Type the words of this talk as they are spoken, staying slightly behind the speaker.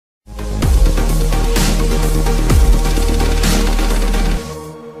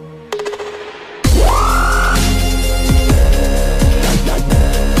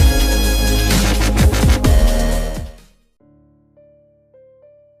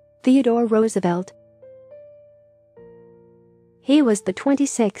Theodore Roosevelt. He was the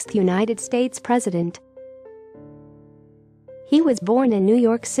 26th United States President. He was born in New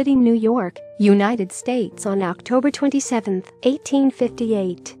York City, New York, United States on October 27,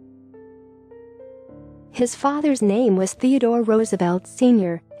 1858. His father's name was Theodore Roosevelt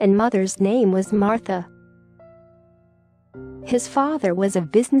Sr. and mother's name was Martha. His father was a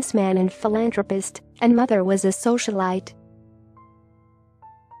businessman and philanthropist, and mother was a socialite.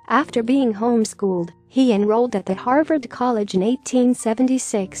 After being homeschooled, he enrolled at the Harvard College in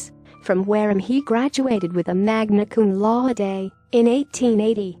 1876, from where he graduated with a magna cum laude in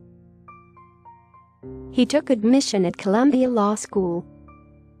 1880. He took admission at Columbia Law School.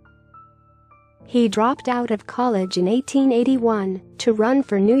 He dropped out of college in 1881 to run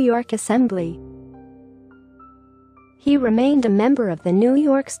for New York Assembly. He remained a member of the New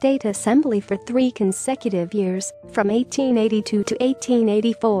York State Assembly for 3 consecutive years, from 1882 to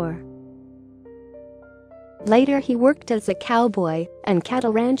 1884. Later he worked as a cowboy and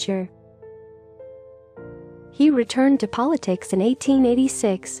cattle rancher. He returned to politics in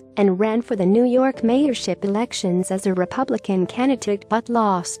 1886 and ran for the New York mayorship elections as a Republican candidate but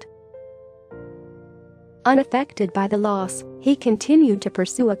lost. Unaffected by the loss, he continued to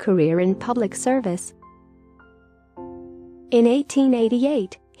pursue a career in public service. In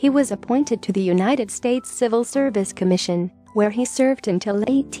 1888, he was appointed to the United States Civil Service Commission, where he served until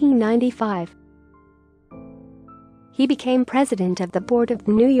 1895. He became president of the Board of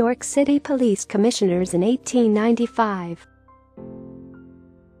New York City Police Commissioners in 1895.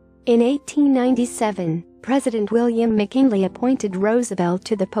 In 1897, President William McKinley appointed Roosevelt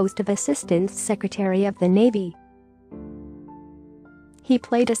to the post of Assistant Secretary of the Navy. He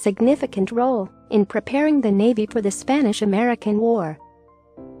played a significant role in preparing the Navy for the Spanish-American War.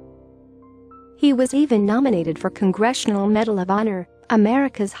 He was even nominated for Congressional Medal of Honor,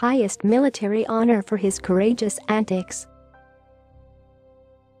 America's highest military honor, for his courageous antics.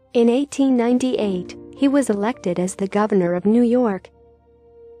 In 1898, he was elected as the governor of New York.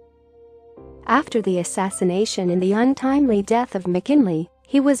 After the assassination and the untimely death of McKinley,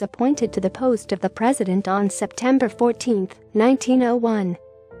 he was appointed to the post of the president on September 14, 1901.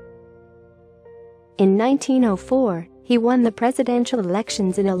 In 1904, he won the presidential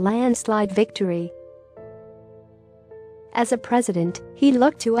elections in a landslide victory. As a president, he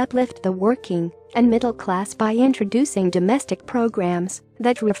looked to uplift the working and middle class by introducing domestic programs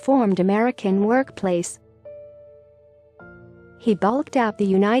that reformed American workplace. He bulked out the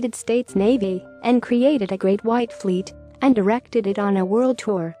United States Navy and created a Great White Fleet and directed it on a world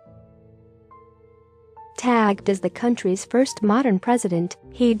tour. Tagged as the country's first modern president,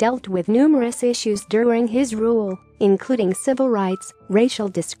 he dealt with numerous issues during his rule, including civil rights, racial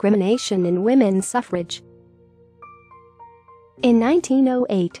discrimination, and women's suffrage. In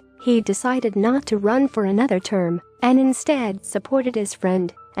 1908, he decided not to run for another term and instead supported his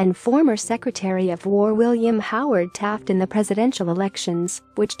friend and former Secretary of War William Howard Taft in the presidential elections,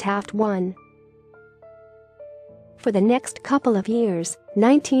 which Taft won. For the next couple of years,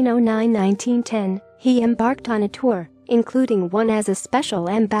 1909-1910, he embarked on a tour, including one as a special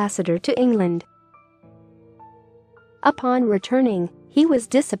ambassador to England. Upon returning, he was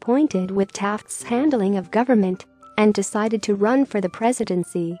disappointed with Taft's handling of government and decided to run for the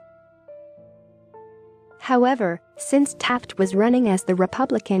presidency. However, since Taft was running as the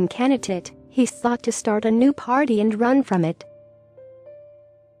Republican candidate, he sought to start a new party and run from it.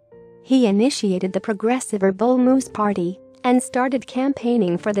 He initiated the Progressive or Bull Moose Party and started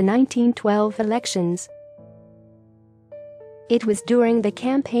campaigning for the 1912 elections. It was during the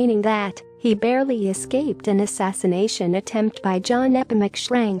campaigning that he barely escaped an assassination attempt by John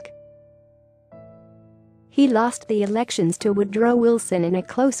Schrank. He lost the elections to Woodrow Wilson in a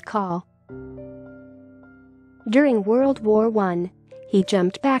close call. During World War I, he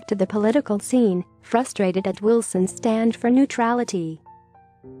jumped back to the political scene, frustrated at Wilson's stand for neutrality.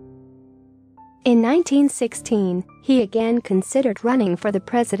 In 1916, he again considered running for the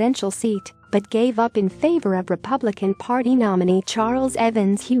presidential seat, but gave up in favor of Republican Party nominee Charles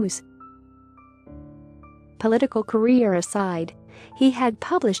Evans Hughes. Political career aside, he had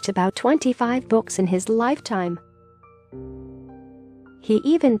published about 25 books in his lifetime. He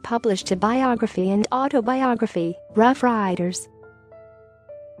even published a biography and autobiography, Rough Riders.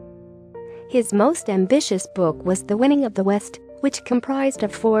 His most ambitious book was The Winning of the West, which comprised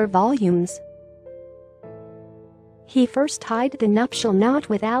of 4 volumes. He first tied the nuptial knot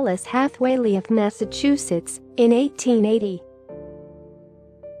with Alice Hathaway of Massachusetts in 1880.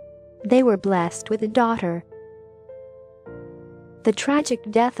 They were blessed with a daughter. The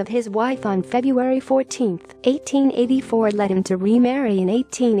tragic death of his wife on February 14, 1884 led him to remarry in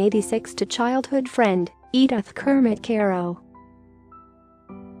 1886 to childhood friend Edith Kermit Caro.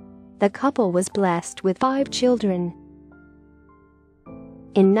 The couple was blessed with 5 children.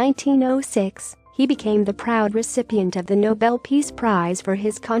 In 1906, he became the proud recipient of the Nobel Peace Prize for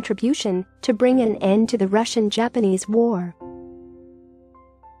his contribution to bring an end to the Russian-Japanese War.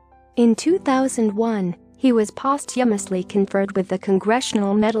 In 2001, he was posthumously conferred with the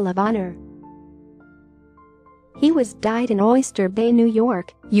Congressional Medal of Honor. He died in Oyster Bay, New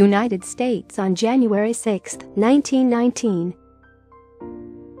York, United States on January 6, 1919.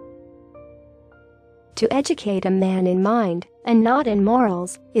 To educate a man in mind, and not in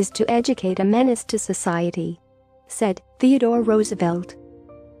morals, is to educate a menace to society, said Theodore Roosevelt.